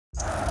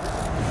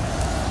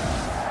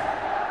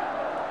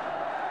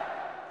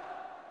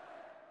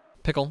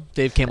Pickle,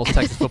 Dave Campbell's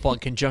Texas Football, in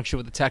conjunction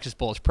with the Texas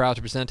Bowl, is proud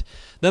to present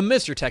the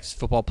Mr. Texas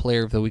Football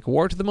Player of the Week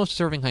award to the most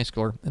deserving high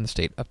schooler in the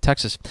state of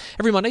Texas.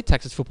 Every Monday,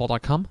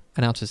 TexasFootball.com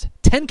announces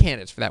 10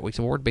 candidates for that week's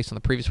award based on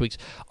the previous week's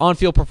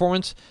on-field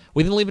performance.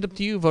 We then leave it up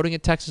to you, voting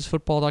at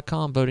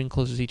TexasFootball.com. Voting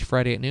closes each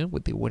Friday at noon,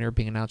 with the winner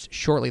being announced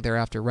shortly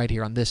thereafter right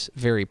here on this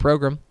very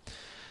program.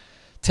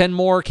 10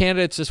 more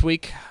candidates this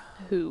week.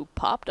 Who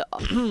popped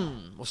off?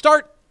 We'll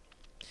start.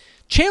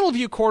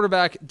 Channelview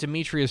quarterback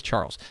Demetrius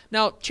Charles.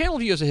 Now,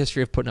 Channelview has a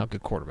history of putting out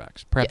good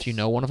quarterbacks. Perhaps you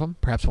know one of them.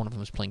 Perhaps one of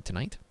them is playing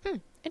tonight.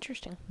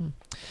 Interesting.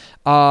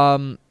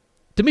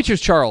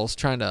 Demetrius Charles,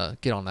 trying to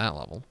get on that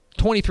level.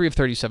 23 of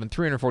 37,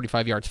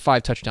 345 yards,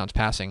 5 touchdowns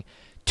passing,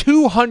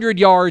 200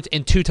 yards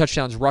and 2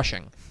 touchdowns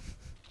rushing.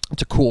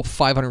 That's a cool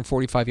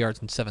 545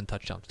 yards and 7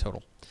 touchdowns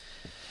total.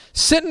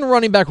 Sitting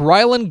running back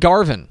Rylan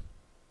Galvin.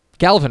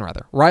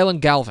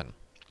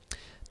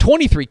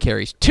 23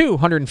 carries,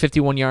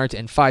 251 yards,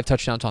 and 5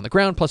 touchdowns on the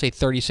ground, plus a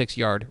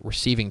 36-yard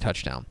receiving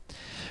touchdown.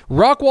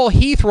 Rockwall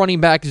Heath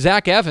running back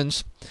Zach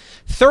Evans,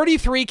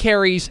 33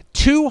 carries,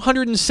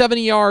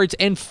 270 yards,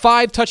 and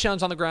 5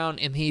 touchdowns on the ground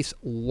in Heath's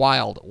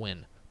wild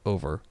win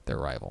over their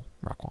rival,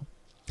 Rockwall.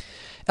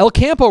 El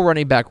Campo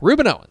running back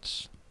Ruben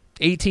Owens,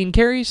 18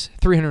 carries,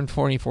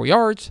 344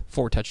 yards,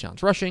 4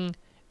 touchdowns rushing,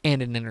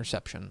 and an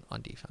interception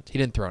on defense. He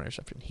didn't throw an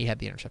interception. He had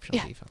the interception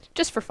on defense.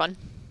 Just for fun.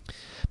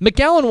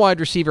 McAllen wide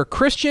receiver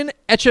Christian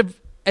Echezarreta.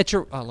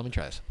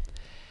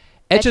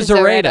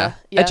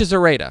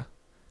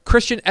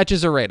 Christian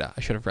Echezarreta.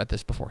 I should have read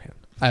this beforehand.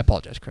 I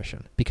apologize,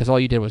 Christian, because all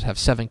you did was have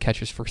 7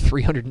 catches for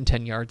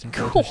 310 yards and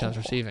 4 touchdowns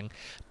receiving.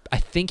 I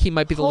think he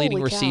might be the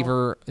leading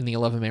receiver in the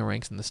 11-man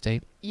ranks in the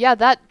state. Yeah,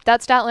 that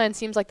stat line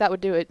seems like that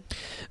would do it.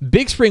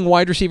 Big Spring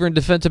wide receiver and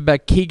defensive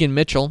back Keegan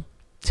Mitchell.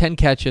 10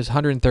 catches,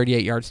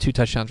 138 yards, 2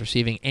 touchdowns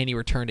receiving, and he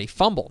returned a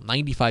fumble,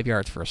 95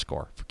 yards for a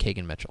score for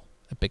Keegan Mitchell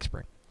at Big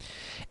Spring.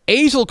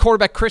 Azle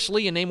quarterback Chris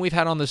Lee, a name we've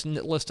had on this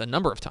list a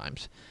number of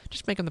times.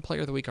 Just make him the player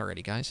of the week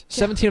already, guys.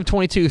 17 of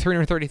 22,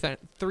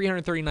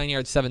 339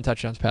 yards, 7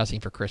 touchdowns passing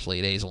for Chris Lee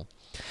at Azle.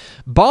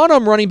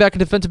 Bonham running back and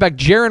defensive back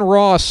Jaron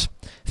Ross,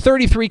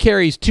 33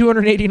 carries,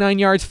 289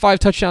 yards, 5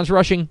 touchdowns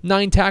rushing,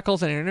 9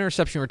 tackles, and an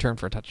interception return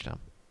for a touchdown.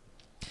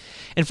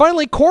 And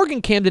finally,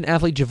 Corrigan Camden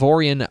athlete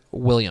Javorian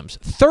Williams,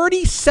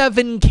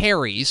 37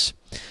 carries,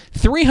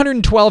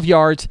 312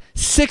 yards,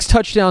 6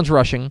 touchdowns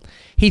rushing.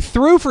 He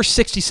threw for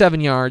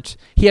 67 yards.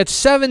 He had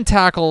 7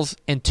 tackles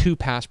and 2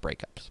 pass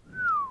breakups.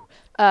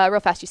 Real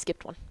fast, you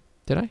skipped one.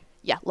 Did I?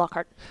 Yeah,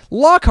 Lockhart.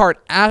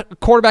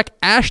 Quarterback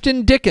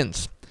Ashton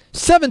Dickens,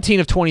 17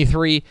 of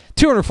 23,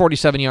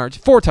 247 yards,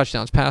 4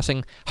 touchdowns passing,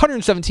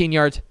 117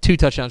 yards, 2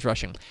 touchdowns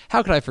rushing.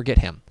 How could I forget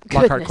him?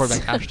 Lockhart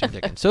quarterback Ashton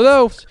Dickens. So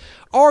those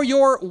are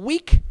your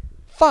Week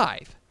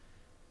 5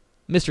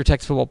 Mr.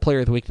 Texas Football Player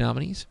of the Week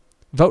nominees.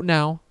 Vote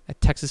now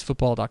at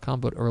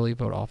TexasFootball.com. Vote early,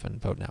 vote often,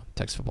 vote now.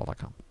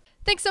 TexasFootball.com.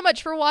 Thanks so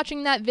much for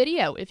watching that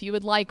video. If you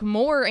would like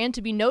more and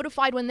to be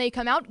notified when they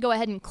come out, go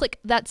ahead and click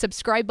that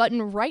subscribe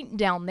button right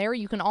down there.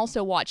 You can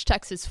also watch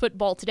Texas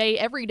Football Today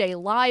every day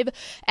live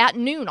at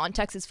noon on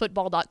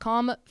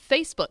TexasFootball.com,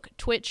 Facebook,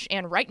 Twitch,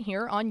 and right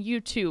here on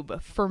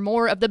YouTube. For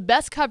more of the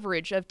best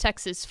coverage of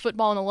Texas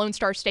football in the Lone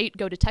Star State,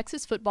 go to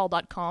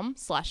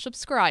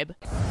TexasFootball.com/subscribe.